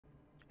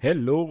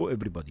Hello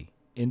everybody.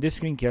 In this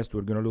screencast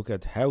we're going to look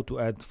at how to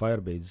add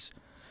Firebase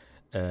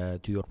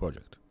to your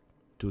project,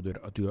 to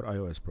your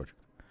iOS project.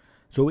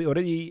 So we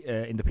already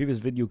in the previous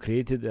video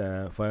created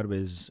a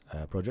Firebase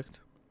project.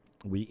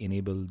 We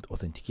enabled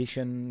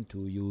authentication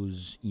to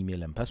use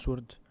email and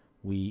password.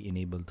 We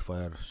enabled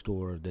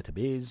Firestore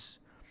database.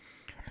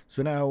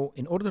 So now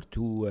in order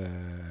to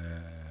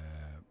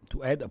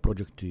add a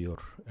project to your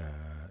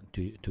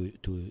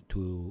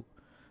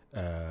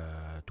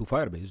to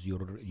Firebase,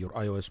 your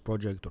iOS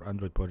project or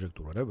Android project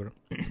or whatever,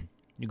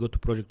 you go to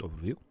project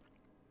overview,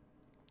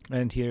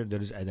 and here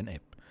there is add an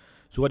app.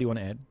 So what do you want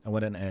to add? I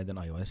want to add an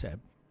iOS app.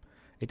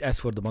 It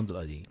asks for the bundle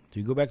ID. So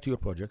you go back to your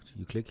project,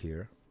 you click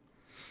here,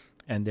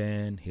 and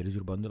then here is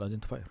your bundle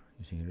identifier.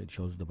 You see here it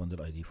shows the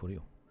bundle ID for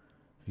you.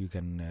 So you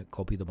can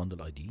copy the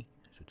bundle ID.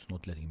 So it's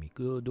not letting me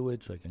do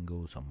it, so I can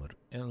go somewhere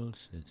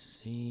else. Let's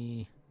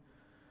see.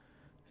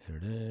 Here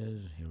it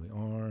is. Here we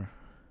are.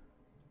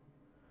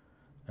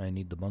 I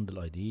need the bundle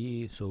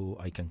ID, so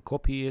I can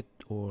copy it,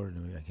 or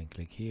I can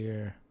click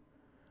here,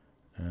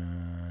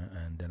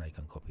 and then I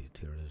can copy it.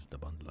 Here is the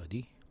bundle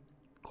ID.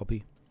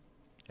 Copy,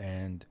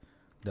 and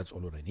that's all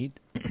what I need.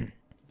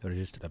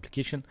 Registered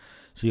application.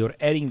 So you're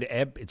adding the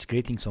app. It's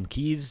creating some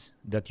keys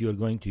that you are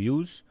going to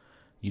use.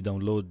 You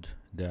download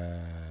the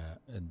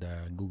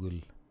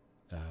Google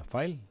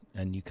file,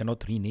 and you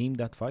cannot rename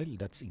that file.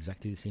 That's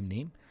exactly the same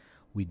name.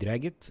 We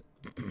drag it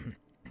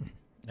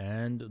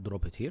and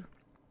drop it here.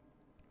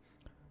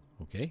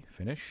 Okay,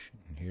 finish.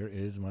 And here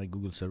is my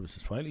Google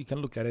services file. You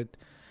can look at it.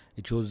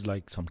 It shows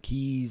like some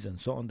keys and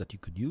so on that you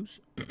could use.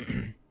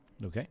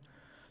 Okay,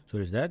 so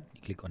there's that.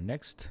 You click on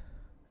next,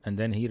 and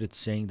then here it's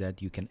saying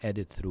that you can add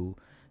it through.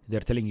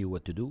 They're telling you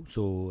what to do.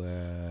 So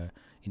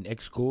in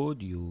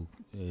Xcode,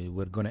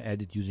 we're gonna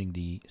add it using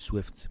the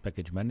Swift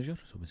package manager.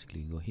 So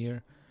basically, you go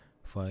here,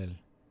 file,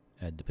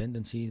 add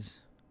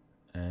dependencies,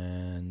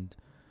 and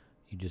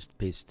you just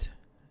paste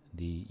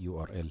the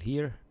URL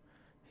here.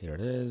 Here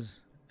it is.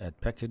 Add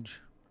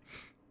package.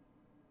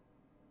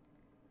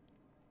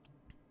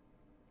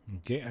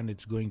 Okay, and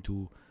it's going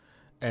to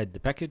add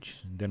the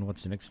package. Then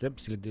what's the next step?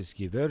 Select the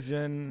SK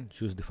version,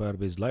 choose the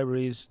Firebase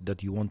libraries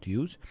that you want to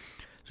use.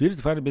 So here's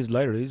the Firebase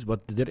libraries,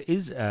 but there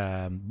is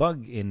a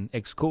bug in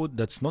Xcode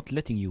that's not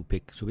letting you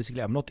pick. So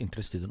basically I'm not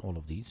interested in all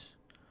of these,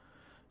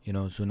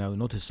 so now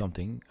notice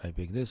something. I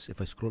pick this.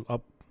 If I scroll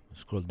up,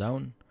 scroll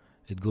down,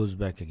 it goes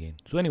back again.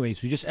 So anyway,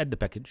 so you just add the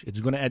package.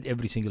 It's going to add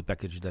every single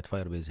package that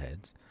Firebase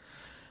has.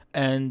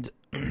 And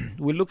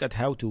we'll look at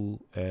how to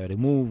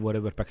remove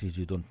whatever package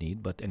you don't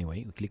need. But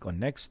anyway, we click on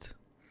next,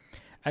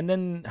 and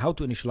then how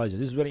to initialize it.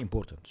 This is very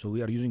important. So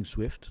we are using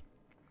Swift.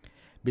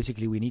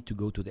 Basically, we need to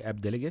go to the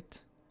app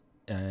delegate,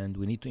 and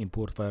we need to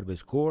import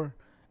Firebase core,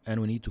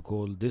 and we need to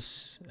call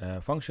this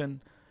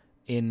function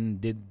in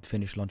did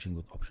finish launching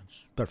with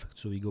options. Perfect.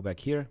 So we go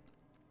back here,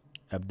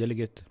 app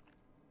delegate.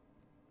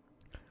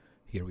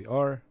 Here we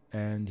are,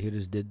 and here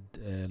is did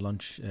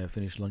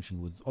finish launching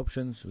with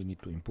options. So we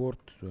need to import.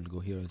 So I'll go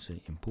here and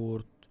say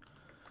import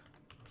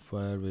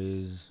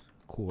Firebase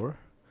core,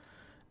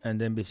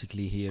 and then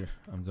basically here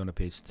I'm gonna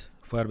paste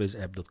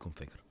Firebase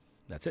app.configure.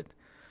 That's it.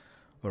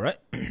 All right.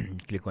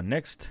 Click on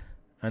next,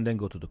 and then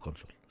go to the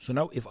console. So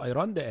now if I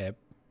run the app,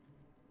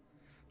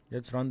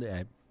 let's run the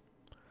app.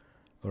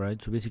 All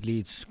right. So basically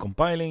it's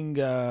compiling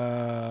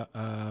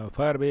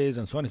Firebase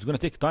and so on. It's gonna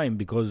take time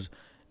because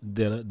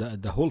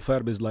the whole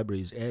Firebase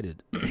library is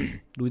added.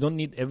 We don't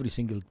need every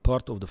single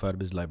part of the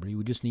Firebase library.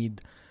 We just need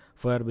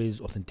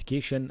Firebase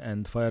authentication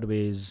and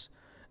Firebase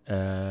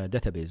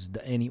database,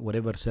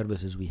 whatever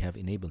services we have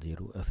enabled here,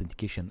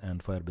 authentication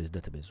and Firebase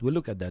database. We'll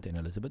look at that in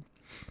a little bit,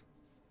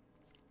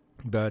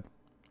 but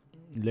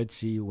let's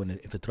see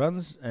if it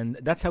runs, and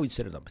that's how we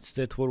set it up. It's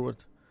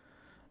straightforward.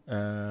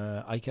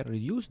 I can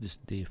reduce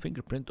the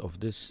fingerprint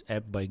of this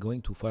app by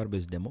going to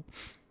Firebase demo,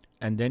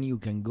 and then you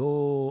can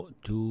go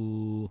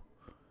to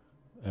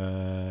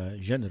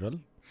general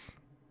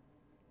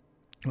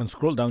and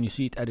scroll down. You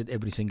see it added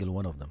every single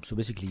one of them. So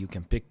basically you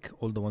can pick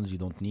all the ones you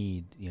don't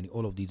need.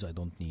 All of these I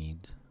don't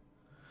need.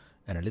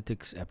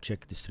 Analytics, app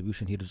check,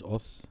 distribution. Here is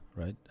auth,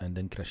 right? And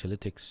then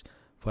Crashlytics,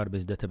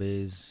 Firebase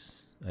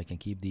database. I can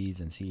keep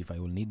these and see if I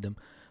will need them.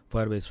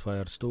 Firebase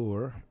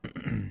Firestore,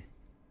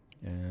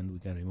 and we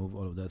can remove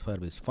all of that.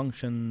 Firebase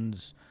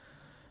functions,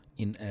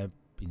 in-app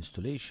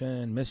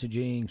installation,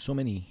 messaging, so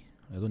many.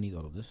 I don't need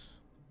all of this.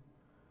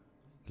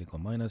 Click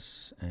on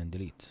minus and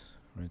delete.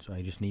 Right, so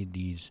I just need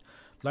these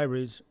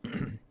libraries.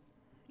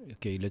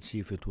 Okay, let's see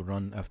if it will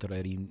run after I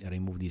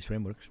remove these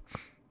frameworks.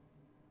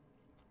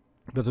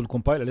 That will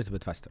compile a little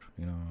bit faster,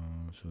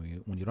 So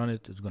when you run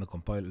it, it's going to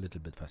compile a little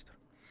bit faster.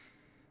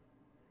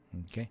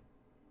 Okay,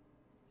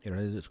 here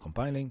it is. It's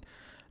compiling.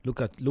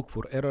 Look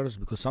for errors,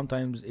 because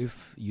sometimes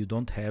if you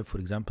don't have, for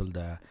example,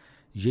 the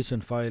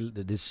JSON file,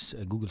 this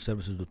Google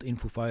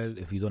services.info file,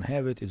 if you don't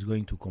have it, it's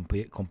going to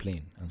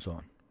complain and so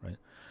on. Right.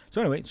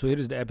 So anyway, so here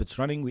is the app. It's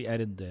running. We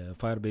added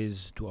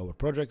Firebase to our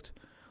project.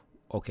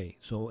 Okay,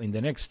 so in the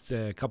next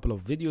couple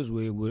of videos,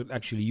 we will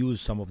actually use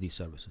some of these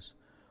services.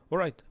 All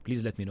right,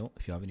 please let me know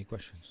if you have any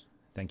questions.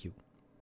 Thank you.